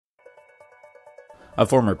A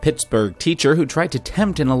former Pittsburgh teacher who tried to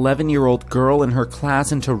tempt an 11-year-old girl in her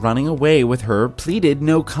class into running away with her pleaded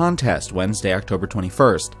no contest Wednesday, October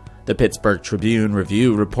 21st. The Pittsburgh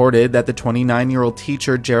Tribune-Review reported that the 29-year-old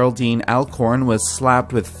teacher Geraldine Alcorn was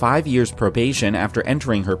slapped with 5 years probation after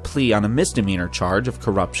entering her plea on a misdemeanor charge of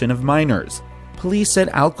corruption of minors. Police said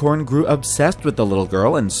Alcorn grew obsessed with the little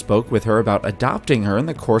girl and spoke with her about adopting her in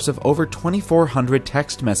the course of over 2,400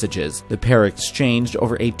 text messages the pair exchanged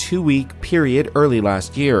over a 2-week period early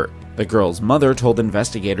last year. The girl's mother told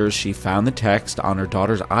investigators she found the text on her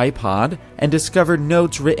daughter's iPod and discovered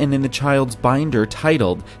notes written in the child's binder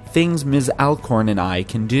titled "Things Ms. Alcorn and I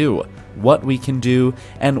Can Do," what we can do,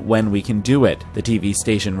 and when we can do it, the TV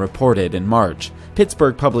station reported in March.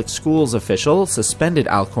 Pittsburgh Public Schools official suspended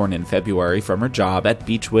Alcorn in February from her job at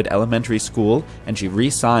Beechwood Elementary School, and she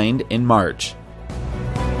re-signed in March.